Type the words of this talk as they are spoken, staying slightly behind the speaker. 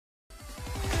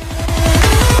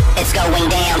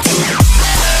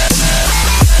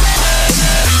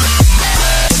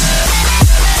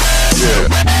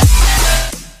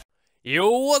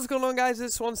What's going on, guys?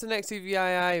 It's Swanson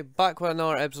XTVII back with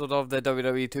another episode of the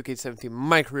WWE 2K17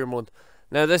 My Career Mode.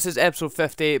 Now this is episode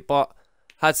 58, but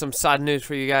had some sad news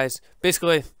for you guys.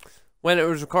 Basically, when it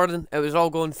was recording, it was all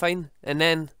going fine, and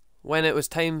then when it was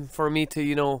time for me to,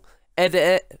 you know, edit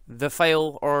it, the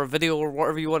file or video or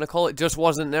whatever you want to call it just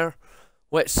wasn't there,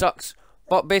 which sucks.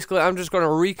 But basically, I'm just going to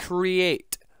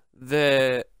recreate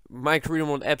the My Career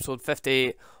Mode episode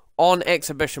 58 on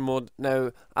exhibition mode.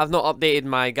 Now, I've not updated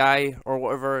my guy or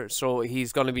whatever, so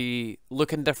he's going to be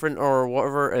looking different or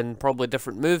whatever, and probably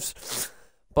different moves.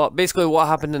 But basically what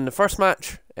happened in the first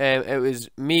match, it was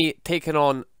me taking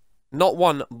on not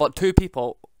one, but two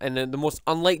people in the most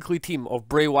unlikely team of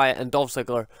Bray Wyatt and Dolph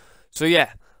Ziggler. So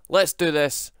yeah, let's do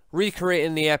this.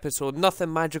 Recreating the episode.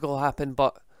 Nothing magical happened,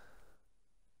 but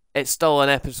it's still an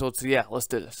episode, so yeah, let's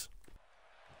do this.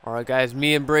 Alright guys,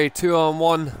 me and Bray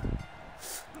 2-on-1.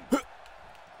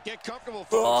 Get comfortable,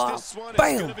 folks. This one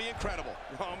is gonna be incredible.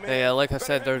 Oh, man. Yeah, like I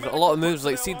said, there's a lot of moves.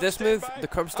 Like, see this move, the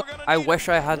curb stop. I wish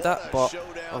I had that, but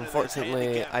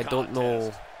unfortunately, I don't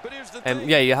know.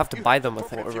 Yeah, you have to buy them, I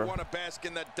think, whatever.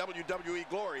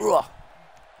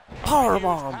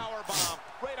 Powerbomb.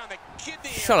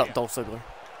 Shut up, Dolph Ziggler.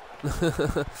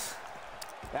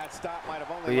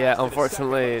 But yeah,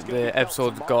 unfortunately, the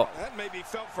episode got,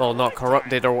 well, not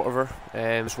corrupted or whatever.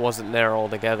 Just wasn't there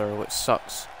altogether, which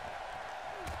sucks.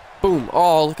 Boom.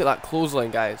 Oh, look at that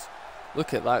clothesline, guys.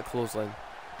 Look at that clothesline.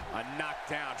 A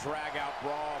knockdown, drag out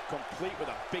brawl, complete with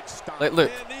a big stomp. Like,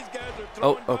 look.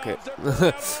 Oh, okay.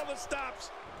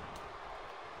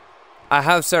 I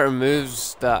have certain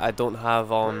moves that I don't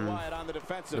have on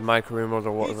the My Career Mode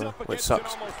or whatever, which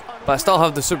sucks. But I still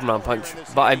have the Superman punch.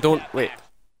 But I don't, wait.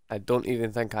 I don't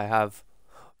even think I have.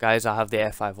 Guys, I have the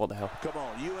F5. What the hell?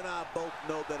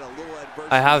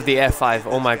 I have the F5.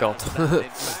 Oh my god.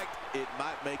 It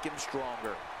might make him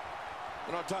stronger.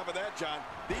 And on top of that, John,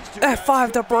 these two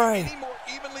F5 to Bray. Any more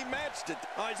evenly matched it.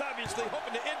 He's obviously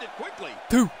hoping to end it quickly.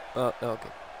 Two. Okay.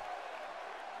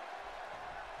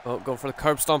 Oh, go for the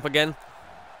curb stomp again.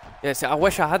 Yeah, see, I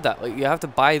wish I had that. Like, you have to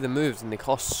buy the moves, and they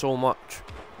cost so much.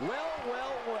 Well.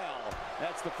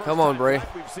 That's the first Come on, Bray.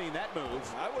 we've seen that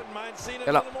move. I wouldn't mind seeing it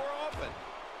Get a up. little more often.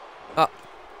 Up.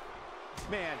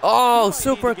 Man, oh,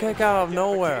 super kick out of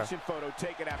nowhere. Photo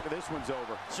taken after this one's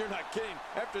over. You're not kidding.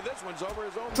 After this one's over,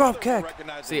 his own drop kick.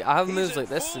 See, I have moves like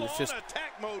this, and it's just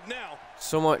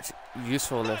so much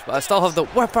usefulness. But I still have the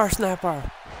whippersnapper.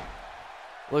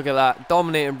 Look at that,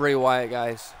 dominating Bray Wyatt,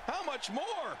 guys. How much more?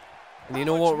 And you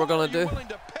know what we're gonna do?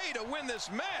 To win this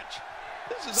match?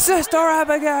 Sister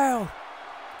Abigail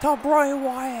to Bray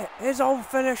Wyatt, his own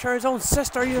finisher, his own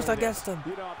sister used against him.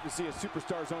 You don't have to see a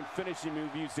superstar's own finishing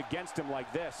move used against him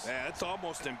like this. Yeah, it's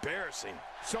almost embarrassing.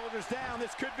 Shoulders down,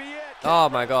 this could be it. Oh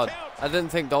my god, I didn't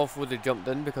think Dolph would have jumped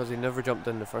in because he never jumped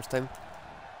in the first time.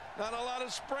 Not a lot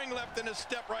of spring left in his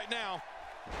step right now.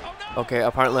 Oh, no. Okay,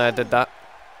 apparently I did that.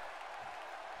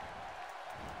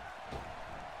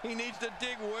 He needs to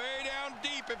dig way down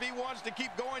deep if he wants to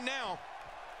keep going now.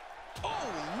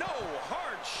 Oh no,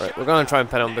 hard shot. Right, we're gonna try and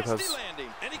pin him because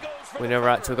we never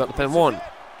actually got the pin. 1,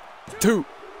 2.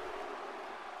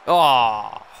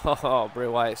 Oh, Bray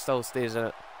Wyatt still stays in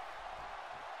it.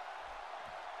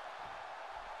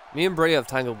 Me and Bray have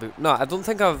tangled boot. No, I don't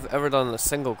think I've ever done a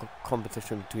single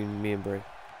competition between me and Bray.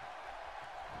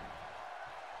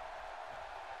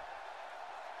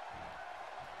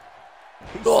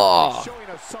 He's showing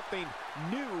us something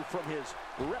new from his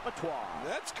repertoire.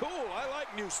 That's cool. I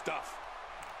like new stuff.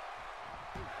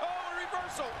 Oh,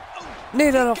 reversal. Oh,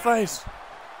 knee to the face.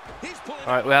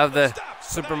 Alright, we have the Stop.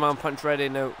 Superman punch ready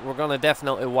now. We're gonna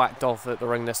definitely whack Dolph at the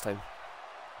ring this time.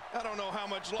 I don't know how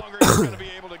much longer he's going to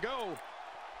be able to go.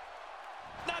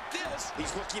 Not this.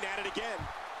 He's looking at it again.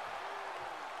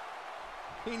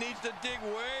 He needs to dig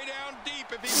way down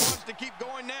deep if he wants to keep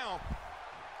going now.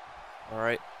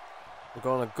 Alright. We're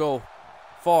gonna go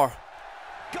for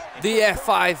the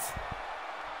F5.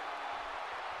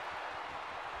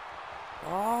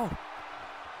 Oh.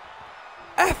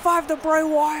 F5 to Bray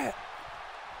Wyatt.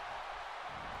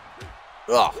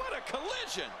 What a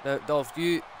collision. Now, Dolph,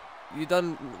 you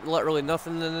done literally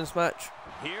nothing in this match.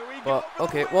 Here we But, go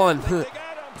okay, 1,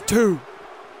 2.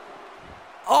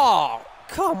 Oh,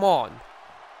 come on.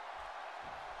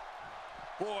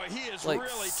 Boy, he is like,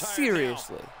 really tired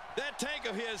seriously. now. That tank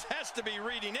of his has to be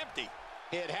reading empty.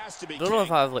 It has to be. I don't know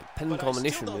if I have like pin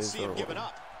combination moves or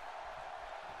what.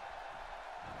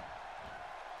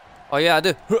 Oh yeah, I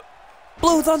do.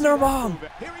 Blue Thunder Bomb.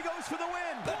 Here he goes for the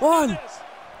win. 1,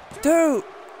 2.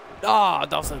 Ah,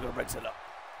 Dolph Ziggler breaks it up.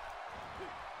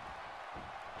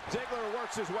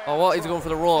 works his way. Oh, what? He's going for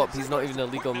the roll up. He's not even a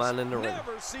legal man in the ring.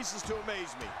 Never ceases to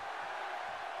amaze me.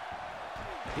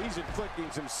 He's inflicting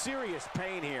some serious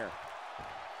pain here.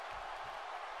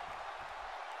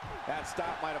 That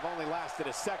stop might have only lasted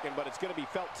a second, but it's going to be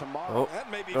felt tomorrow. Oh, that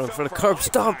may be going felt for the for curb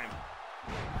stomp.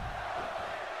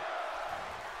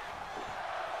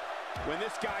 When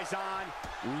this guy's on,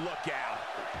 look out.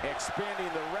 Expanding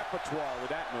the repertoire with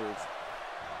that move.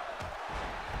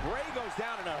 Bray goes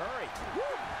down in a hurry. Woo,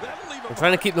 that'll leave him. I'm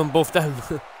trying to keep them both down.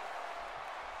 Look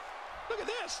at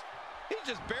this. He's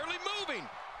just barely moving.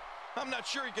 I'm not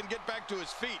sure he can get back to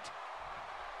his feet.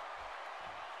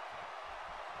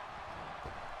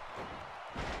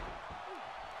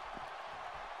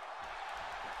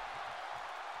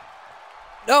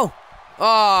 No!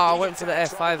 Oh, I went for the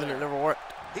F5 and it never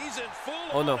worked. He's in full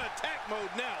Oh no. attack mode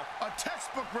now. A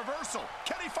textbook reversal.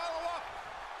 Can he follow up?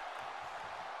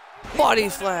 Body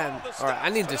slam! Alright, I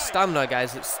need the stamina,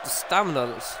 guys. It's the stamina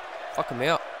that's fucking me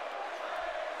up.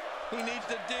 He needs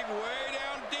to dig way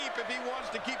down deep if he wants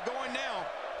to keep going now.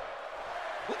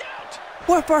 Look out!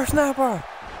 Whippersnapper!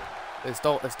 Is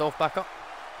Dolph back up?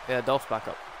 Yeah, Dolph's back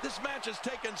up. This match has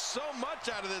taken so much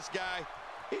out of this guy.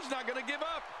 He's not going to give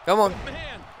up. Come on. But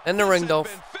man, In the ring, Dolph.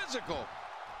 been physical.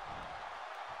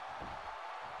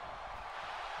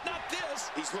 Not this.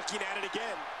 He's looking at it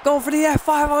again. Going for the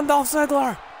F5 on Dolph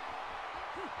Ziggler.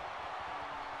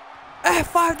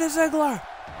 F5 to Ziggler.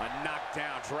 A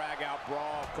knockdown, drag-out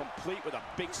brawl, complete with a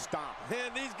big stomp. Man,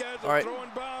 these guys are Alright, throwing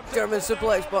bombs. German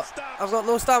suplex, but I've got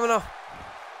no stamina.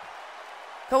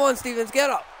 Come on, Stevens, get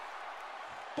up.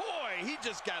 Boy, he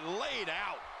just got laid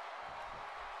out.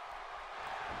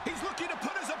 He's looking to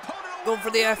put his opponent away. Going for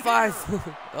the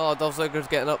F5. Oh, Dolph Ziggler's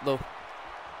getting up though.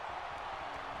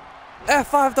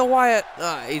 F5 to Wyatt.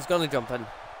 Ah, he's gonna jump in.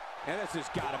 And this has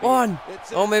got to be One.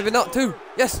 Oh, maybe not two.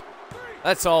 Yes.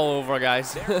 That's all over,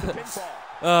 guys.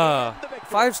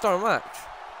 5-star match.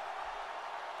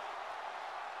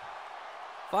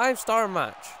 5-star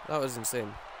match. That was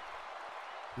insane.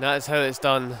 And that is how it's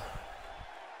done.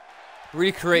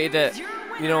 Recreated it.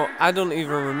 You know, I don't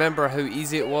even remember how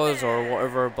easy it was or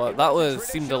whatever, but that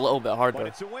seemed a little bit harder.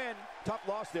 It's a win. Tough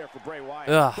loss there for Bray Wyatt.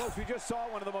 Ugh. We just saw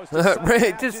one of the most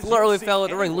Ray just literally fell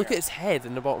at the ring. Look at his head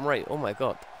in the bottom right. Oh my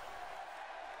god.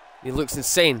 He looks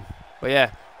insane. But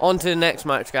yeah, on to the next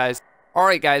match, guys.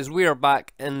 Alright guys, we are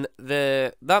back, and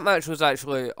that match was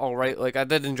actually alright. Like, I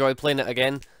did enjoy playing it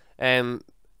again.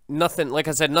 Nothing, like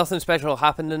I said, nothing special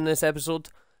happened in this episode.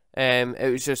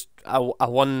 It was just a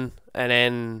one, and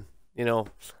then, you know,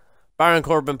 Baron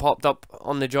Corbin popped up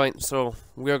on the joint, so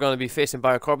we're going to be facing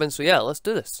Baron Corbin. So yeah, let's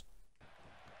do this.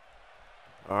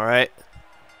 Alright.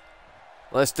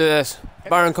 Let's do this.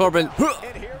 Baron Corbin.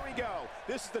 And here we go.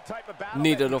 This is the type of battle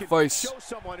Needed that a you can face. show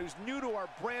someone who's new to our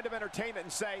brand of entertainment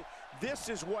and say, this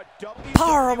is what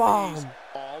Powerbomb. WWE is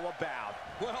all about.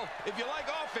 Well, if you like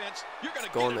offense, you're going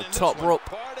to Go on get the it in top this one. rope.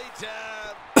 Party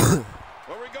time.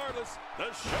 Well, regardless, the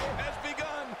show has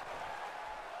begun.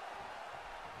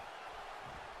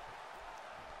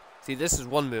 See, this is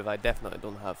one move I definitely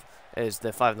don't have, is the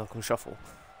 5-knuckle shuffle.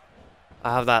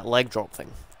 I have that leg drop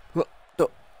thing.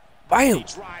 Bam! He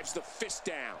drives the fist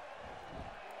down.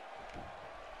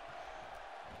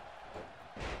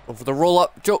 Over the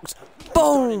roll-up, jokes.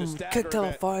 Boom! to stagger Kick to a the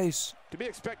bit. face. To be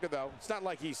expected, though. It's not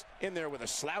like he's in there with a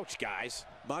slouch, guys.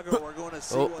 Margo, we're going to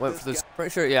see Oh, what went this for this. guy... Pretty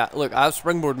sure, yeah. Look, I have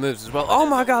springboard moves as well. Oh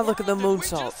my god, look at the What did we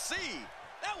moonsault. just see?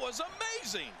 That was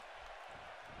amazing.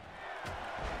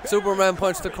 Superman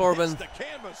punch to Corbin. Hits the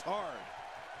canvas hard.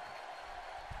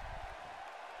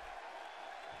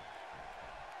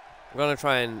 We're gonna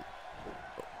try and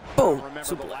boom.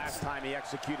 Remember the last time he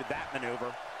executed that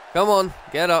maneuver. Come on,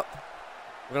 get up.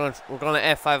 We're gonna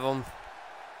F5 him.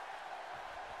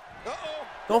 Uh-oh.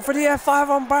 Going for the F5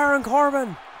 on Baron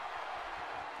Corbin.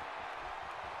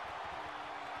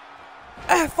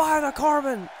 F5 to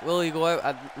Corbin. Will he go out?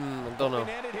 I don't know.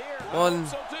 Ended here. One,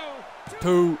 So two.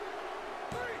 too.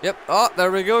 Yep. Oh,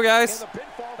 there we go, guys. And the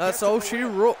pinfall That's gets all the she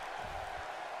win. wrote.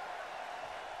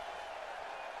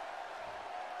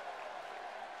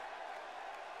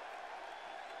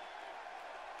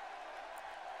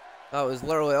 That was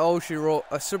literally all she wrote.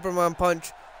 A Superman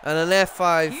punch and an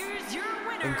F5.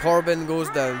 And Corbin goes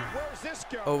down. Where's this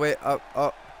go? Oh, wait. Up.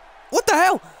 What the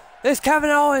hell? It's Kevin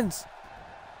Owens.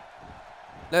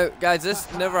 Now, guys,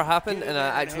 this never happened, and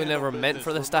I actually never meant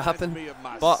for this to happen.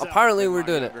 But apparently we're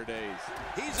doing it.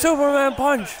 He's Superman in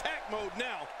punch. attack mode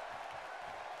now.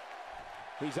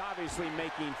 He's obviously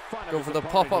making fun of Go his for the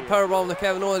opponent pop-up here. powerbomb to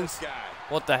Kevin Owens. This guy.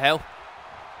 What the hell?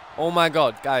 Oh my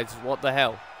god, guys, what the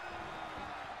hell?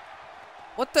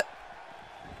 What the?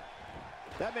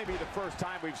 That may be the first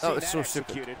time we've That seen was that so stupid.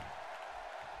 executed.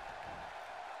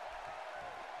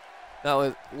 That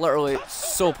was literally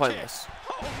so pointless.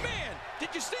 Oh man, did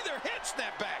Did you see their head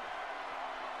snap back?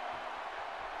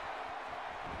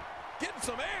 Getting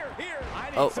some air here. I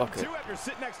need Oh, some okay. too after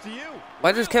sitting next to you.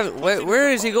 Why does Kevin? Where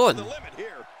is he going? The limit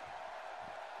here.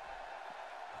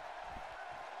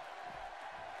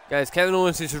 Guys, Kevin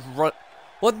Owens is just run.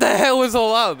 What the hell was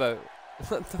all that about?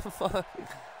 What the fuck?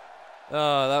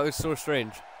 Oh, that was so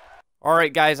strange.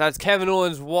 Alright guys, as Kevin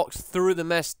Owens walks through the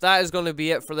mist, that is going to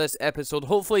be it for this episode.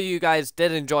 Hopefully you guys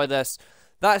did enjoy this.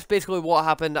 That's basically what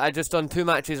happened. I just done 2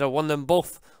 matches. I won them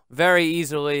both very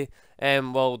easily.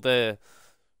 Well, the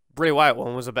Bray Wyatt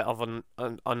one was a bit of an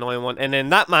annoying one. And then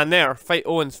that man there, fight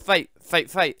Owens, fight.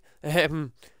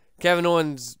 Kevin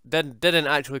Owens didn't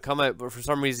actually come out, but for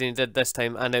some reason he did this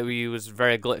time. And he was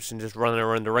very glitched and just running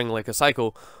around the ring like a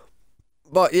psycho.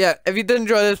 But yeah, if you did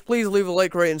enjoy this, please leave a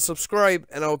like, rate, and subscribe,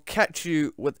 and I'll catch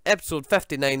you with episode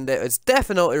 59 that is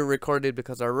definitely recorded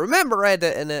because I remember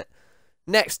editing it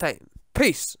next time.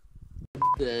 Peace.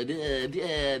 That's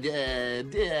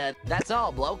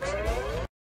all, blokes.